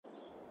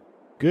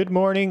Good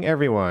morning,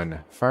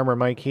 everyone. Farmer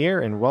Mike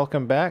here, and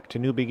welcome back to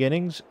New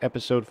Beginnings,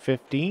 episode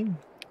 15.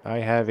 I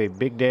have a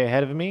big day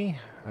ahead of me.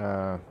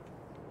 There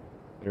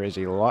is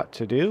a lot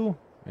to do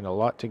and a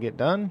lot to get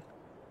done.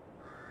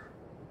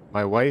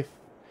 My wife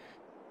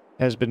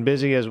has been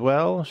busy as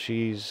well.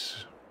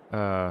 She's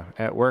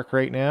at work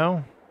right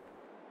now.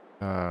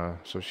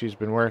 So she's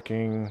been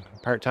working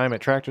part-time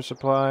at Tractor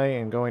Supply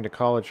and going to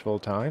college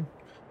full-time.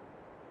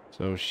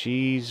 So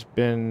she's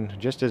been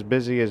just as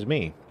busy as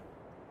me.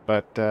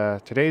 But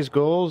today's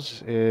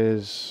goals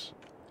is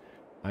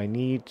I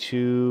need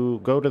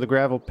to go to the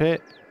gravel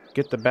pit,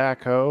 get the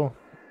backhoe,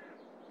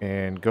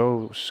 and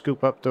go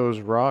scoop up those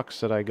rocks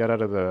that I got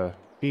out of the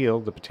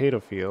field, the potato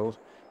field,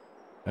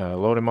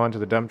 load them onto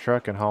the dump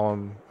truck and haul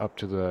them up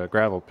to the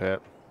gravel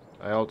pit.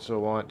 I also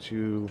want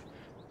to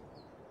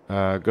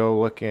go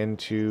look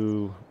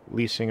into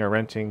leasing or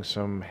renting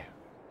some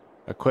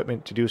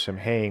equipment to do some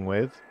haying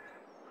with.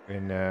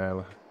 And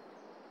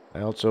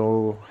I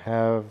also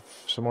have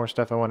some more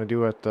stuff I want to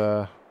do at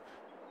the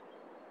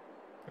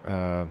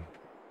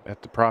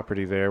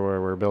property there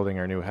where we're building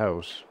our new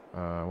house.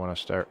 I want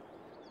to start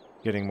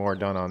getting more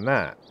done on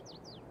that.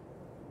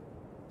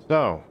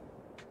 So,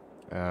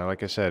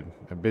 like I said,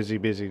 a busy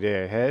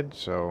day ahead,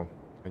 so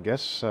I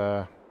guess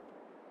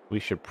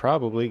we should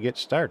probably get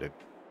started.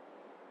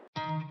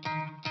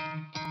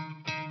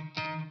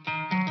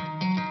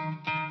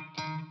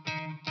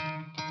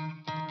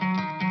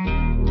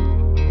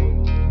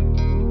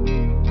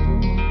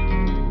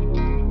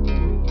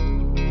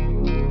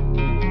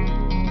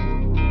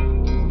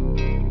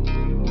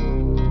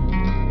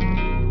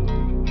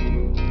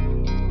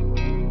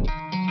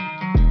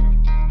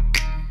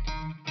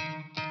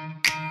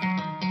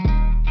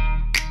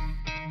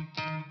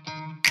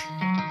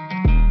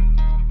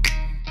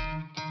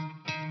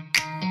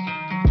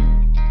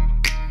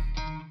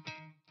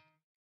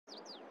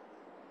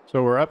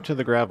 So we're up to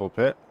the gravel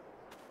pit.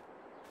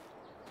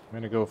 I'm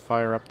going to go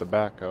fire up the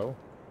backhoe,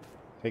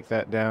 take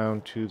that down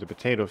to the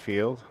potato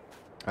field.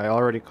 I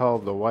already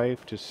called the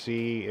wife to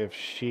see if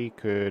she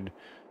could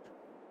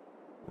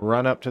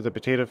run up to the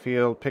potato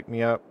field, pick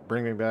me up,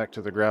 bring me back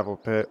to the gravel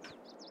pit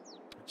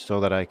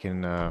so that I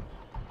can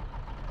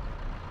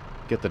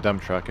get the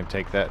dump truck and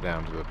take that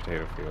down to the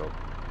potato field.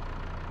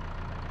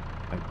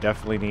 I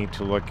definitely need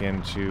to look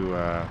into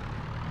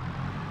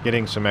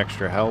getting some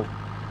extra help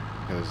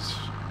because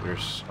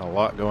there's a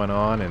lot going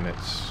on and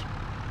it's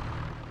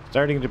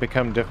starting to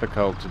become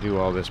difficult to do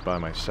all this by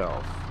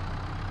myself.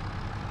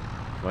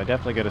 So I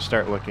definitely got to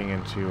start looking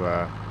into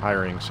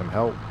hiring some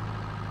help,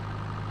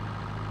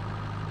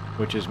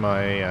 which has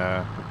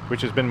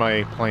been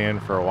my plan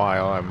for a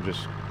while. I'm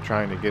just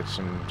trying to get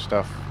some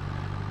stuff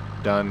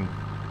done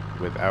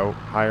without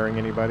hiring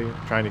anybody.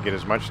 I'm trying to get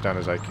as much done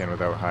as I can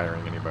without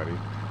hiring anybody.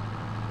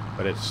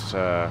 But it's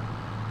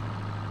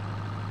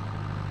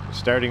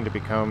starting to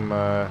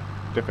become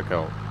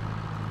difficult.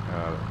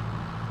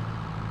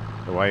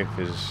 The wife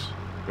is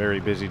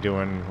very busy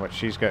doing what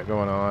she's got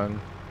going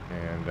on,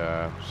 and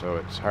so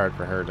it's hard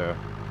for her to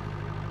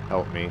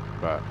help me,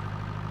 but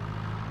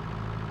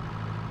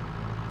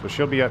so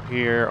she'll be up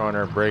here on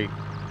her break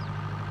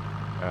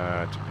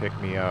to pick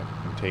me up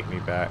and take me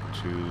back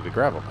to the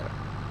gravel pit.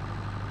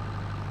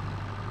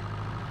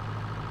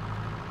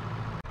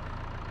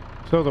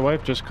 So the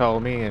wife just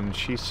called me and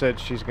she said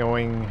she's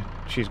going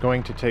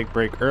to take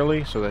break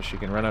early so that she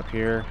can run up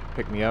here,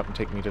 pick me up, and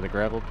take me to the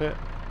gravel pit.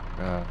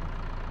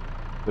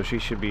 So she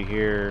should be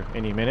here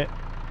any minute.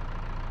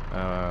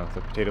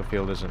 The potato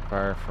field isn't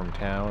far from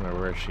town or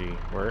where she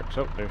works.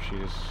 Oh, there she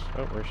is.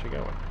 Oh, where's she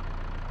going?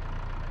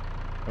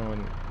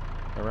 Going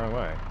the wrong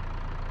way.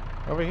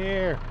 Over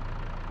here!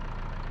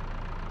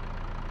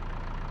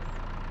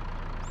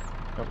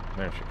 Oh,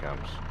 there she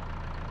comes.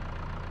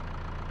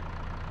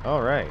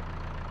 Alright.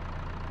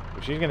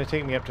 So she's going to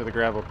take me up to the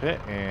gravel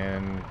pit,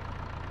 and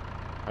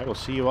I will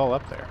see you all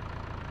up there.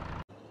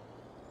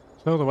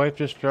 So the wife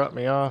just dropped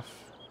me off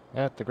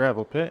at the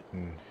gravel pit,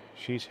 and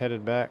she's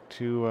headed back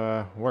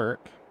to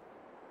work.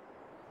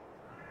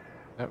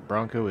 That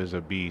Bronco is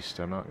a beast,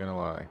 I'm not going to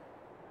lie.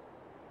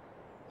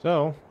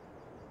 So,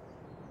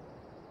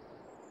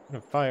 I'm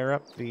going to fire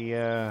up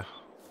the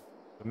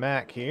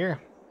Mac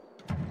here.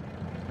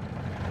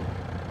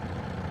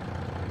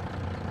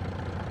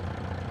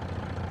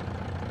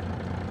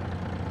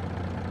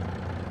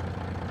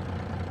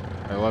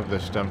 I love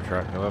this dump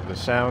truck. I love the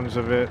sounds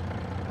of it.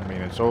 I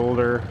mean, it's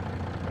older,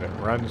 but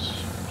it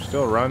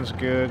still runs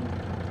good.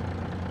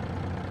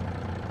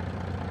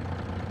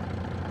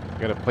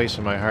 Got a place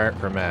in my heart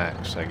for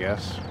Max, I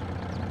guess.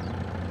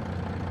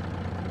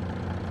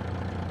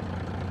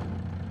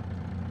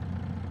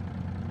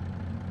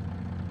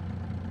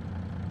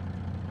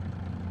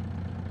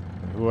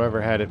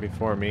 Whoever had it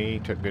before me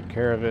took good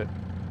care of it.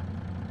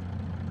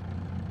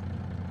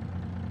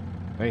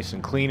 Nice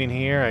and clean in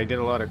here. I did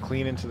a lot of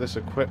cleaning to this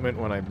equipment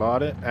when I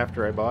bought it,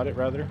 after I bought it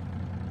rather.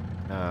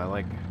 I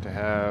like to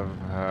have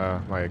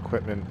my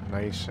equipment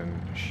nice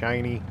and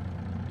shiny.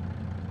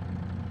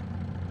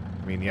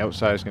 I mean, the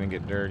outside is going to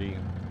get dirty,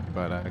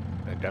 but I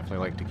definitely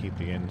like to keep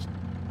the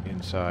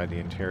inside, the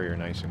interior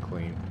nice and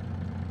clean.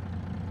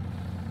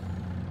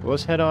 Well,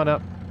 let's head on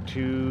up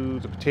to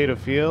the potato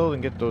field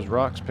and get those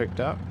rocks picked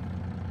up.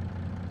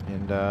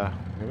 And then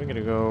we're going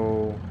to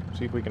go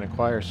see if we can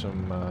acquire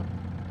some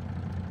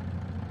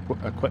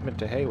equipment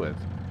to hay with.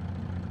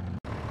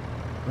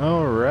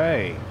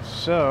 Alright,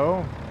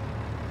 so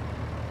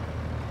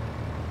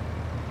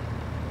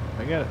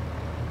I got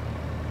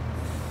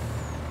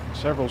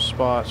several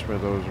spots where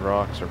those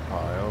rocks are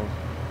piled.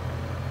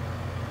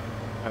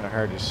 Kind of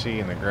hard to see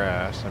in the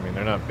grass. I mean,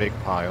 they're not big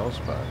piles,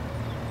 but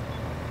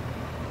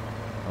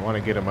I want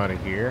to get them out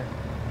of here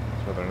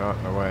so they're not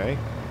in the way.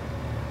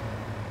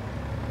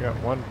 Got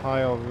one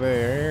pile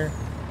there.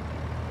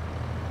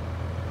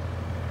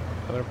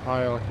 Another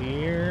pile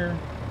here.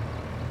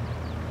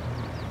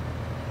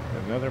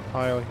 Another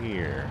pile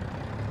here.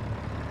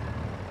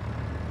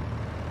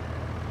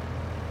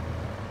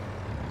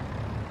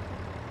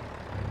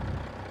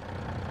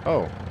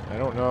 Oh, I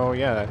don't know.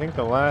 Yeah, I think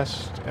the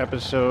last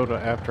episode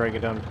after I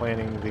get done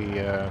planting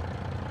the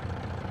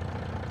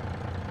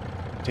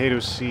potato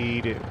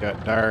seed, it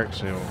got dark,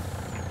 so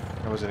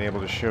I wasn't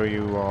able to show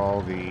you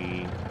all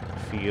the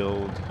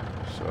field,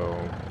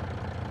 so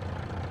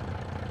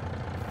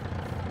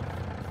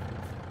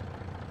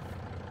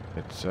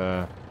it's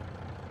a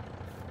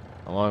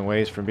long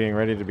ways from being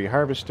ready to be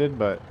harvested,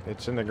 but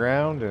it's in the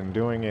ground and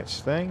doing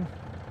its thing.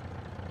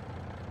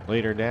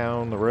 Later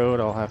down the road,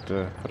 I'll have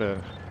to put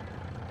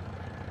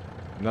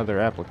another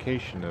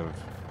application of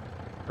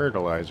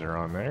fertilizer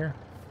on there.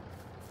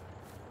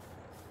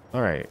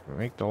 Alright,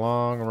 make the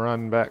long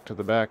run back to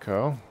the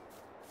backhoe.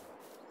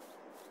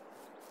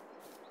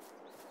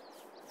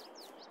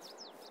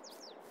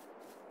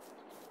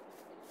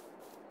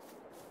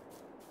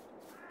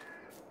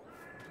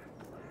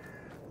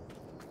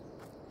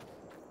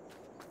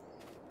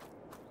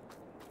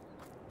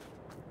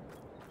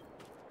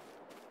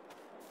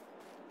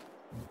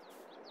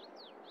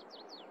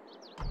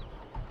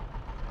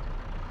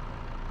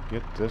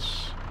 Get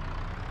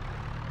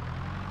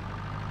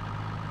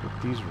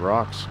these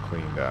rocks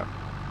cleaned up.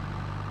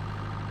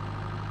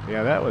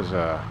 Yeah, that was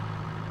a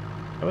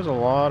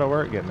lot of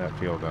work getting that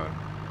field done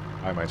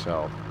by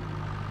myself.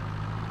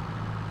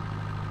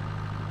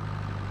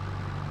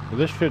 Well,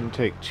 this shouldn't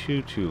take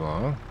too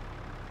long.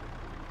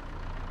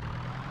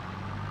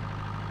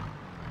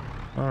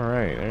 All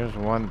right, there's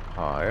one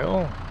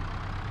pile.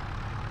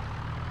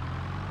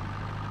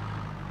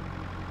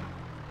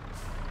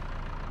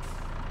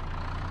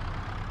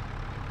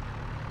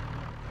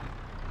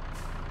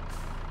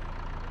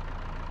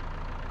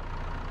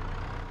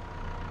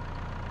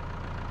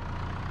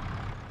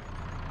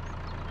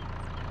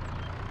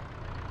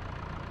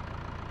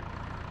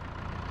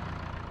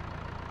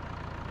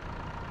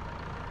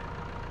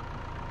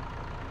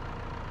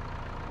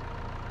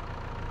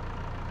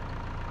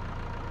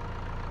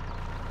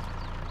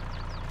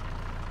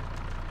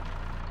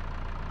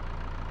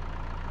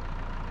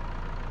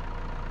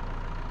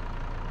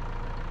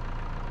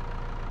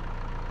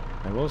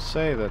 I will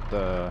say that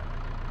the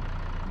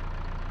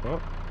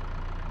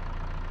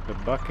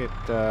bucket,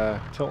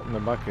 tilting the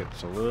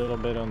bucket's a little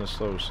bit on the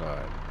slow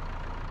side.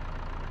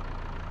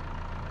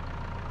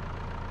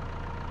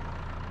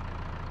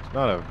 It's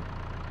not a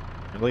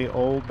really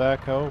old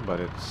backhoe, but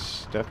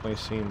it's definitely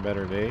seen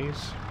better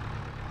days.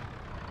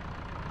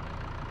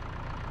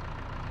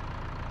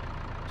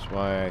 That's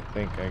why I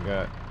think I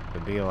got the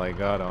deal I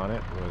got on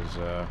it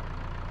was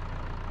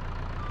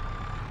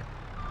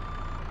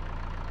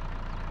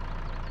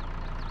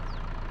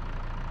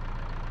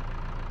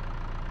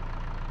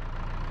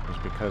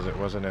because it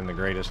wasn't in the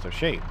greatest of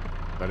shape,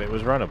 but it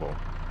was runnable.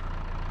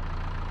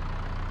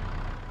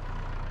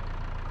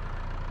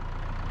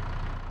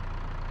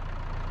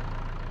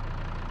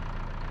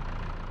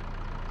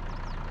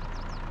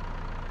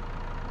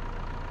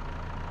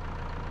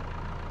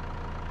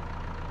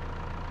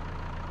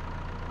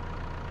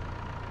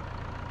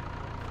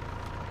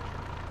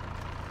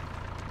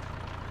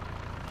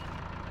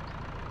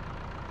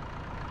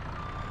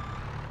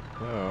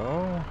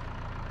 So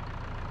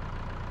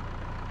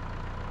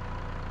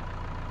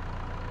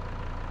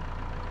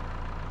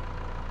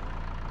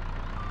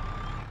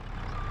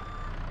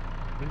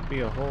shouldn't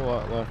be a whole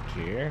lot left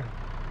here.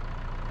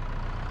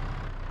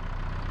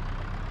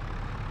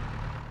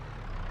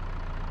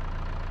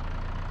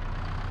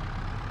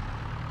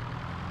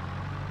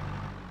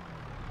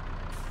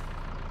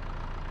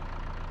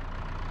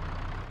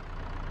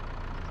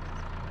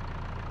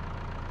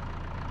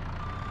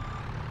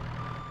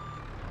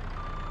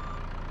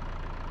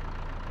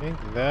 I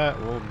think that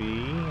will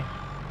be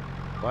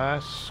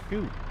last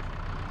scoop.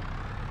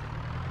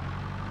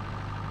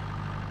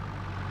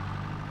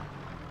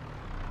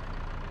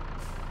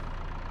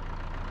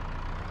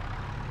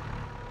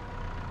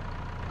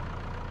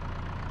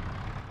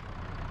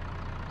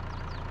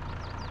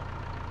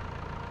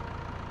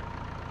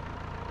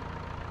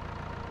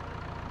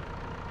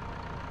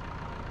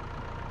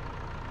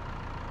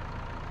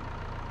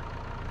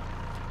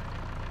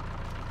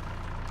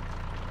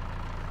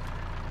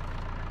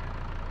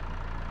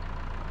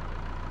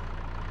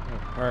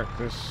 Park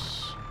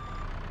this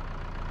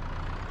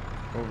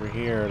over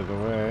here out of the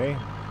way.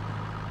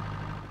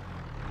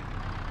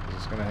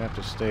 It's going to have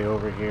to stay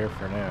over here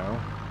for now.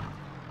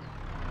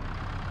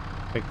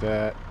 Take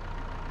that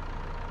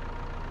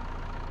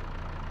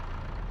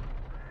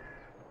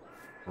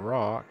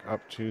rock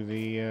up to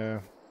the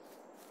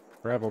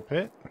gravel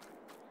pit.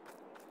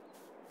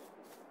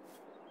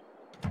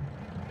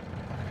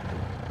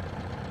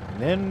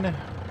 And then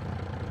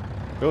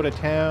go to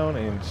town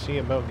and see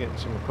about getting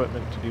some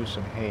equipment to do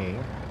some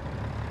haying.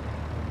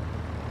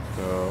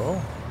 So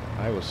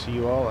I will see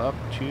you all up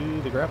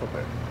to the gravel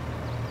pit.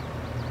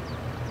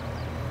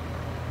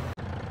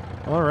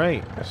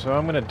 Alright, so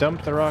I'm going to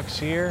dump the rocks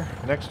here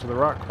next to the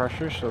rock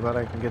crusher so that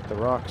I can get the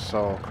rocks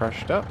all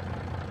crushed up.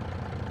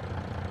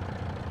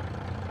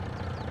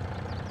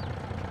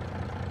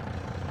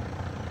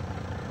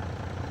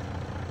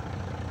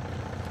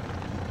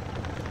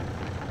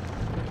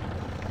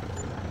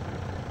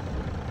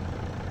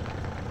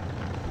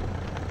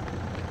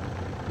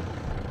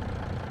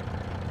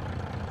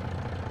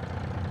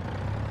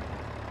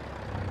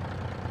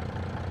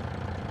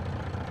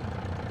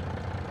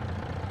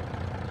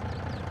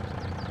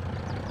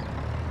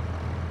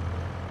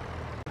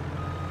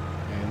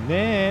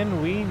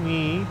 Then we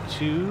need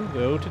to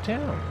go to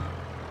town.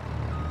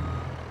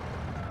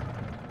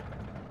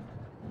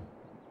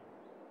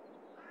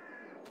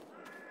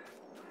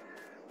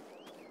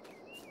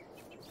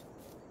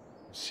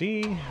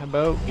 See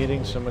about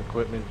getting some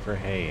equipment for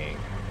haying.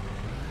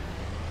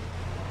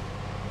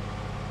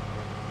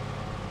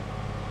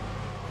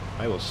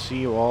 I will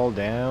see you all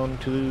down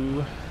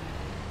to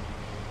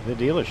the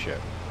dealership.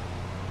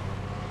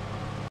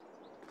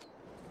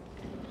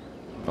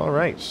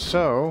 Alright,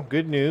 so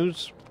good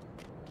news.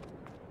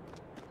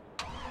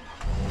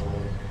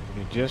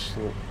 You just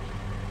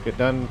get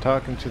done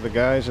talking to the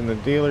guys in the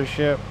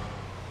dealership,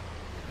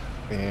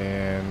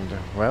 and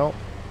well,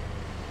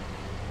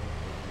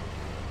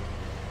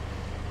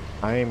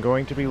 I am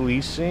going to be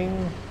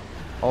leasing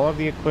all of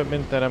the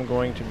equipment that I'm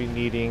going to be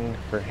needing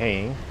for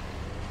haying,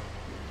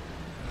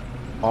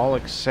 all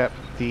except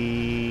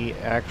the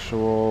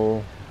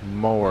actual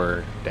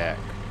mower deck.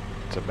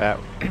 It's a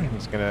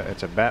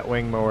it's a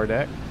batwing mower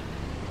deck.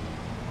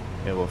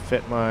 It will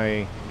fit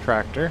my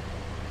tractor.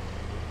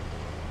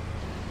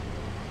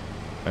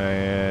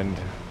 And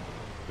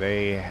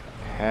they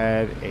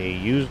had a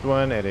used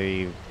one at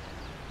a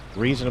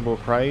reasonable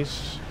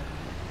price.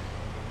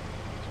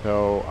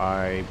 So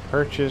I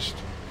purchased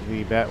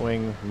the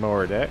batwing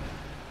mower deck.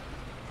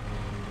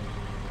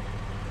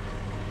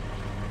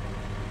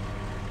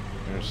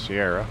 There's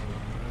Sierra.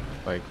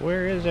 Like,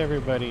 where is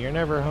everybody? You're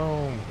never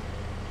home.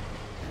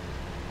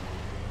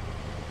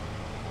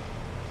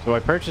 So I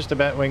purchased a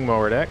batwing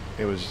mower deck.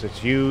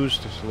 It's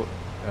used,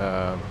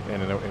 and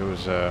it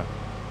was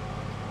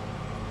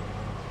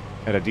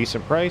at a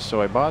decent price. So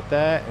I bought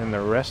that, and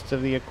the rest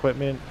of the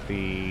equipment,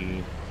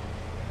 the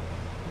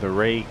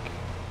rake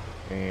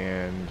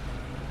and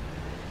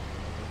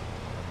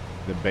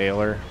the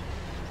baler,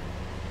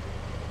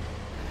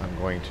 I'm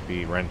going to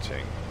be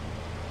renting.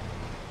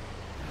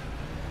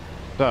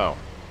 So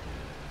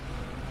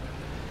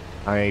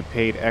I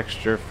paid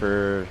extra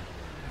for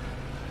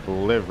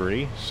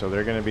delivery, so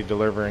they're going to be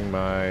delivering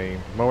my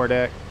mower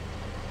deck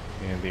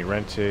and the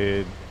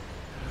rented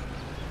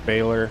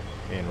baler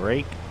and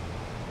rake,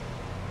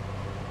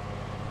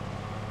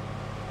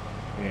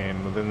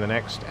 and within the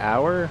next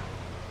hour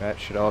that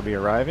should all be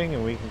arriving,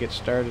 and we can get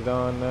started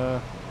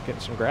on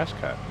getting some grass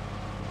cut.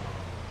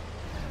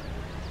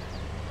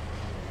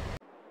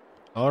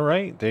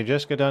 Alright, they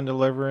just got done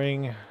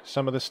delivering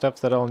some of the stuff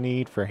that I'll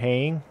need for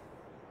haying.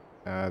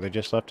 They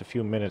just left a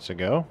few minutes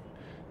ago.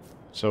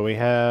 So we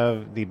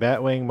have the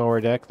batwing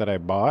mower deck that I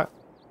bought.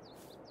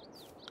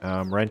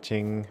 I'm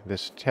renting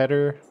this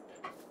tedder,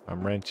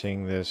 I'm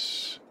renting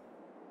this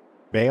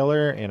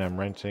baler, and I'm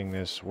renting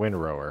this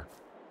windrower.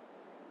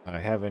 I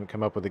haven't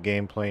come up with a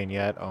game plan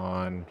yet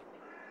on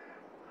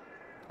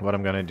what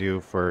I'm going to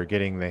do for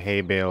getting the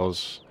hay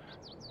bales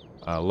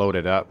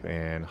loaded up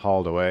and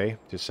hauled away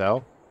to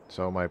sell.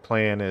 So my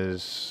plan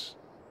is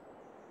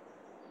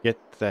get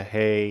the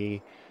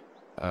hay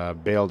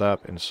baled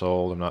up and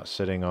sold. I'm not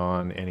sitting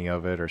on any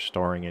of it or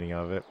storing any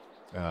of it.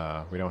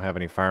 We don't have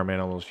any farm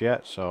animals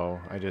yet, so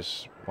I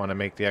just want to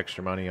make the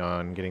extra money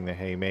on getting the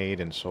hay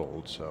made and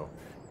sold. So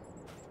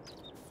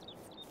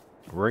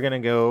we're going to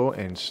go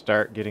and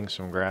start getting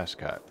some grass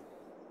cut.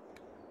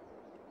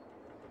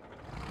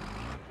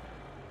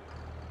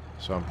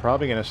 So I'm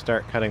probably going to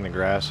start cutting the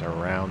grass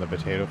around the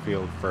potato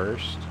field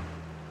first.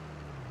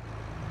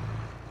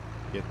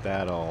 Get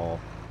that all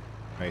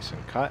nice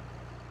and cut.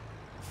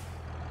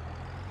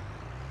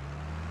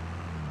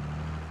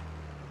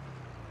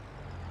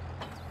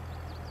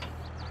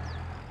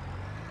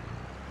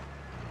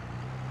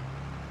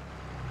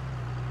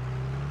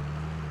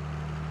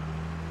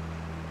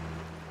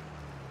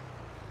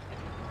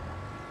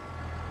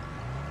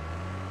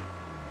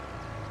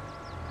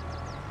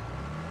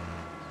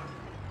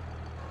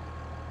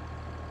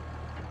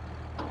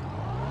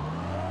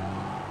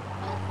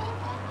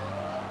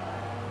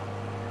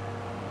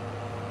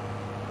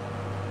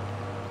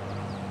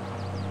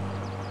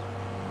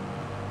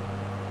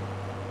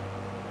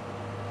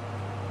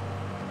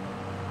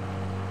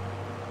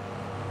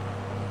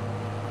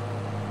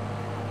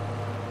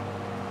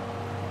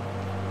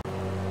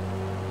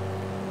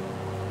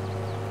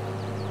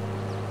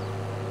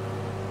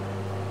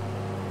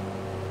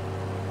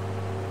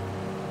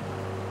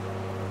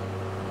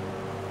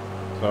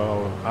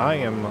 So I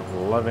am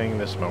loving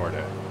this mower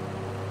day.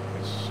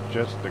 It's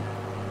just the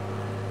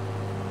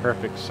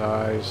perfect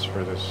size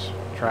for this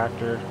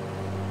tractor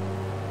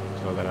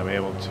so that I'm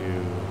able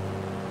to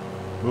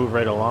move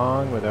right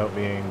along without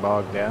being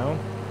bogged down.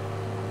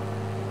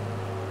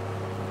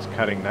 It's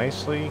cutting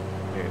nicely.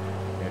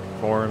 It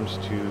forms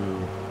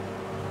to,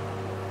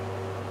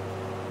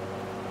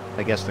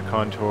 I guess, the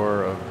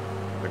contour of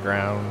the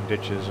ground,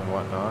 ditches and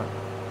whatnot.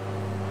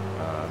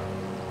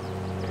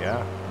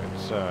 Yeah,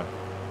 it's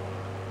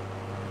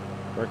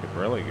working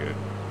really good.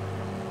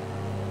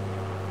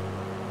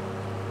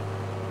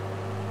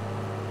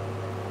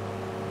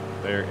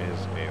 There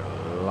is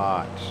a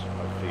lot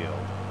of field.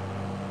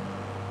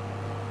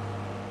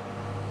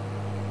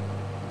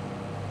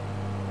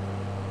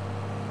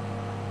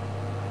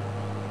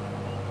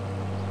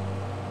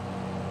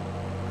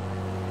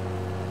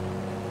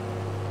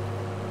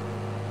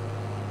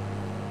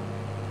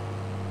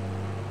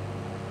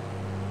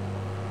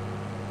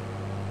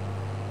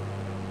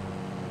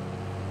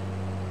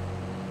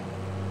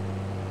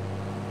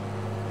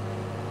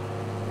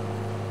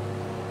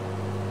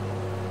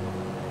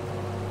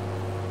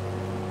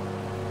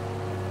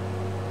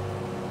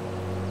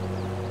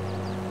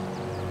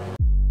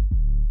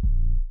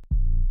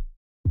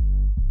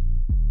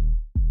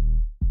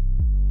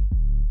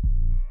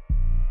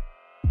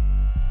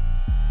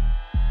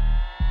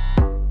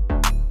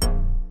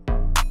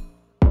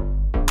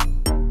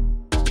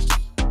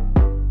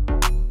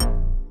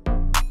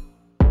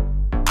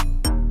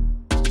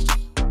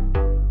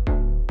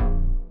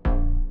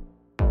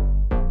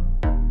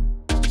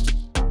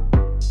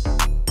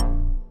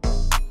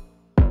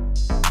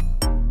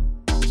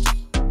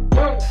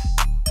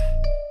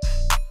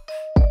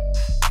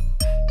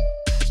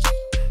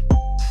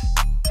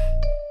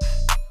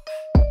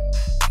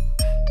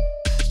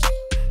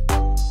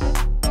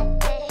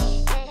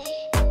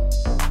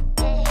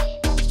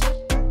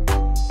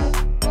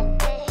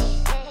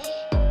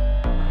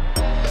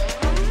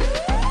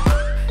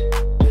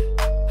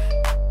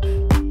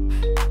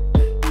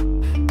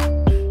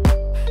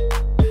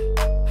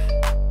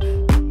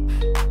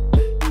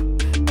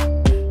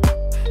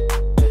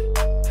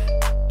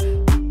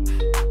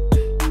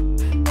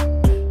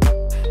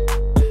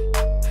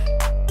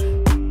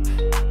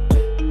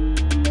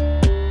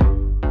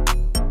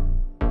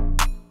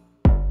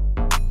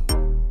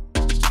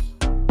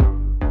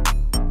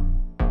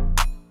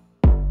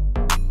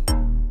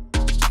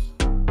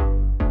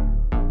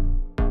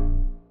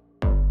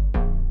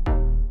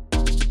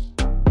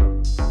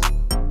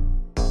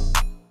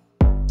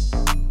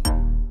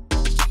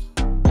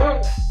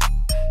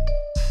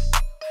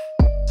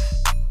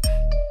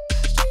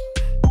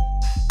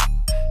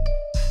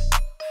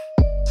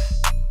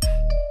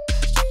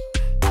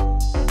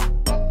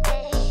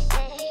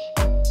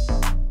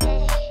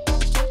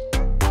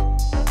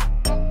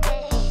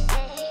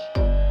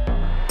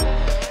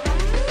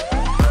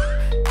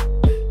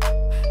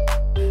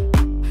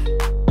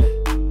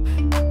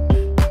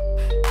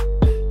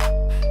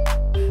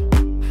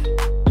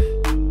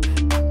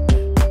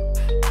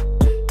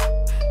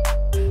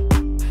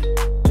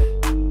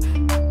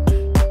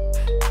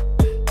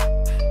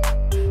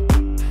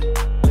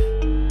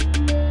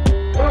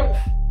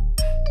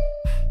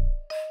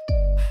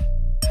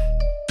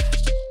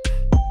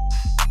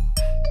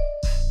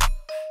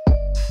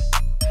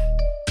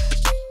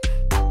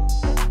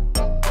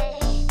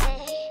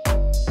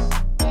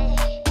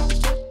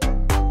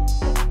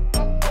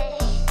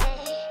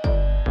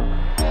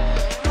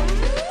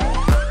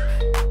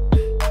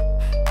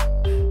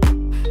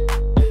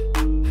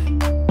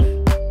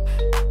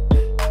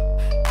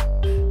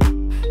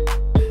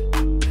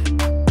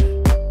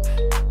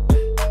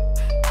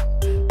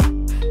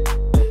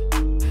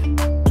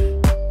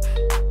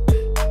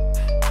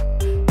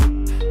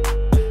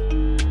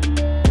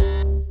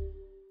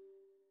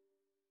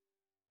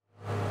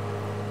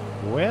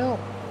 Well,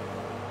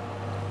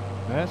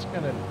 that's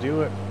gonna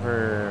do it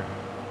for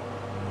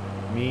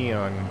me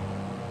on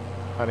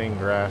cutting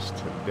grass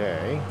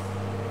today.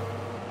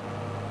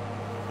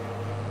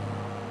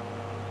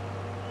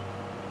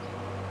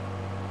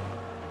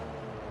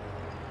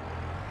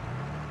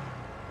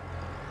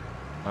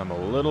 I'm a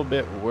little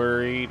bit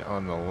worried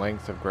on the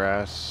length of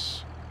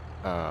grass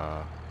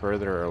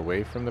further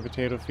away from the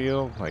potato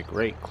field. Like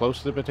right close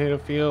to the potato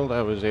field,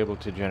 I was able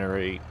to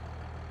generate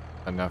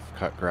enough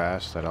cut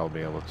grass that I'll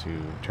be able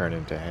to turn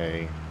into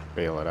hay,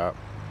 bale it up.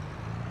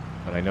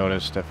 But I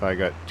noticed if I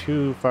got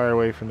too far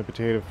away from the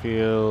potato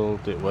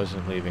field, it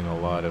wasn't leaving a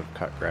lot of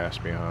cut grass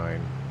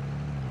behind.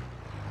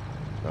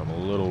 So I'm a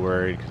little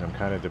worried because I'm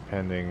kind of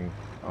depending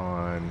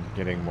on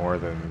getting more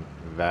than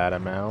that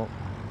amount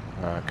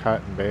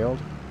cut and baled.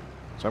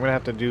 So I'm going to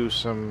have to do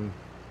some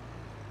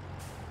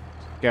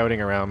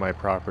scouting around my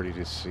property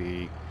to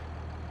see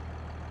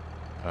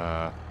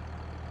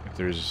if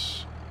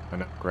there's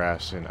enough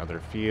grass in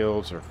other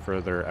fields or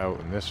further out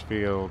in this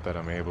field that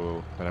I'm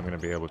going to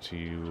be able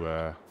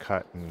to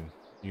cut and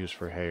use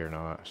for hay or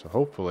not. So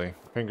hopefully,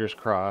 fingers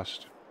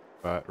crossed.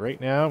 But right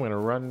now I'm going to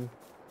run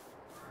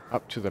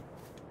up to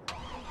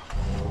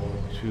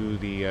to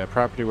the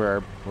property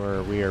where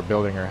we are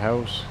building our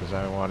house, because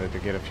I wanted to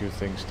get a few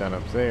things done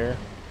up there.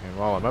 And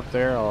while I'm up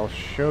there, I'll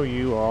show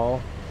you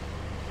all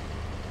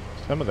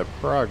some of the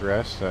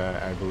progress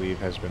I believe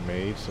has been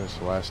made since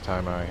the last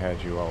time I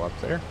had you all up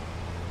there.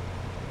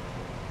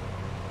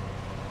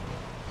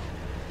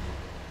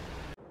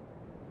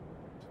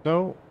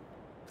 So,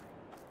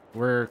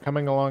 we're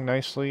coming along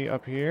nicely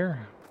up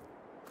here.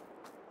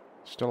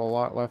 Still a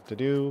lot left to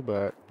do,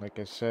 but like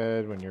I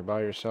said, when you're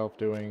by yourself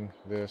doing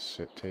this,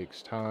 it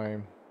takes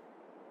time.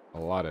 A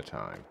lot of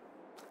time.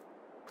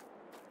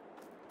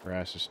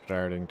 Grass is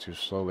starting to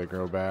slowly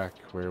grow back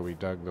where we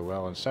dug the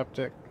well and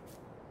septic.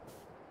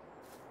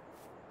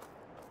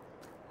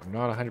 I'm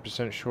not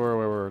 100% sure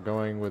where we're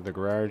going with the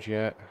garage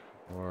yet,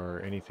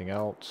 or anything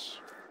else.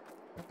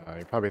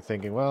 You're probably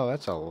thinking, well,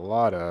 that's a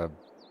lot of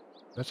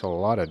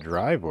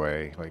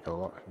driveway, like a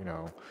lot, you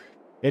know.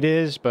 It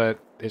is, but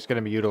it's going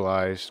to be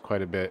utilized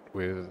quite a bit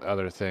with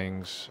other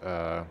things.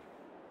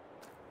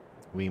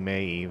 We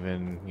may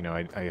even, you know,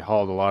 I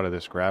hauled a lot of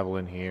this gravel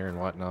in here and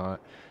whatnot,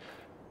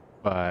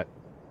 but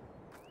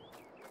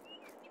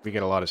we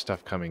get a lot of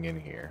stuff coming in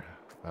here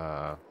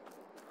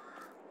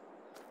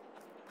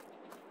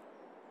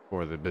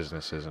for the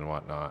businesses and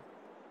whatnot.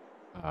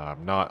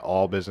 Not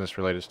all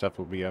business-related stuff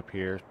will be up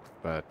here,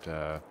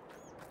 but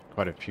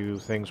quite a few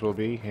things will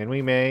be, and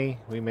we may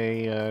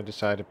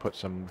decide to put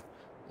some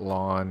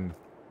lawn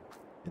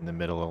in the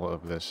middle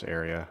of this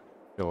area,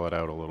 fill it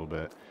out a little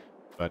bit,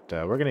 but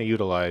we're going to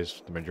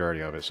utilize the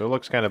majority of it. So it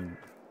looks kind of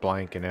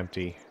blank and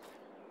empty,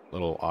 a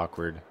little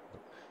awkward,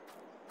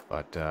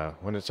 but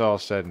when it's all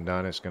said and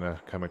done, it's going to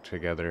come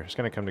together. It's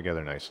going to come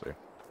together nicely.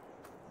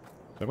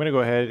 So I'm going to go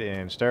ahead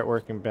and start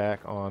working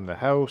back on the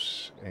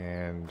house,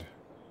 and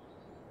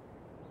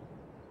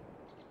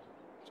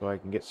so I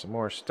can get some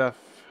more stuff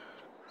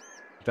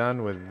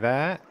done with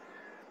that.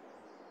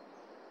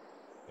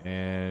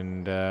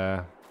 And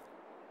I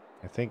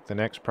think the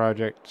next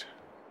project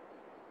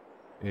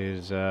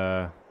is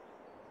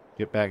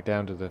get back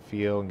down to the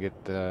field and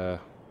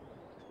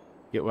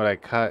get what I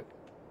cut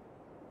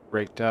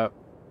raked up,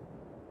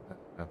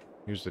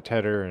 use the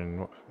tedder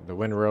and the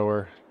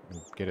windrower and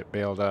get it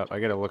baled up. I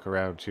gotta look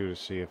around too to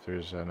see if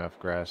there's enough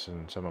grass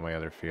in some of my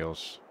other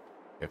fields.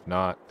 If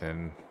not,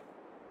 then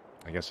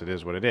I guess it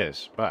is what it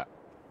is. But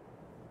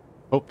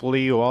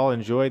hopefully you all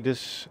enjoyed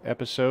this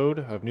episode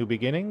of New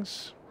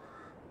Beginnings.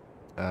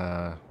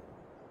 I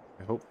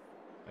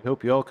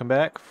hope you all come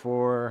back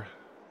for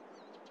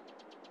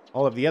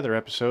all of the other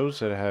episodes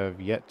that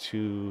have yet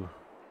to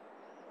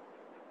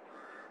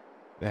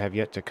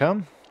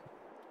come.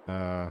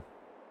 So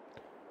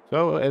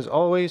as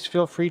always,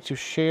 feel free to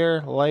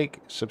share,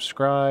 like,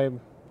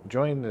 subscribe,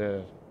 join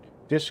the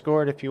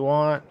Discord if you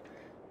want.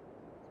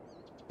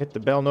 Hit the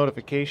bell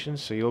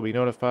notifications so you'll be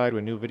notified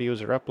when new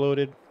videos are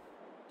uploaded.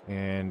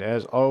 And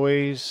as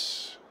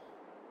always,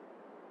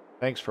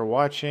 thanks for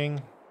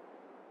watching,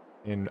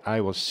 and I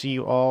will see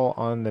you all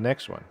on the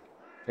next one.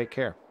 Take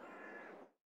care.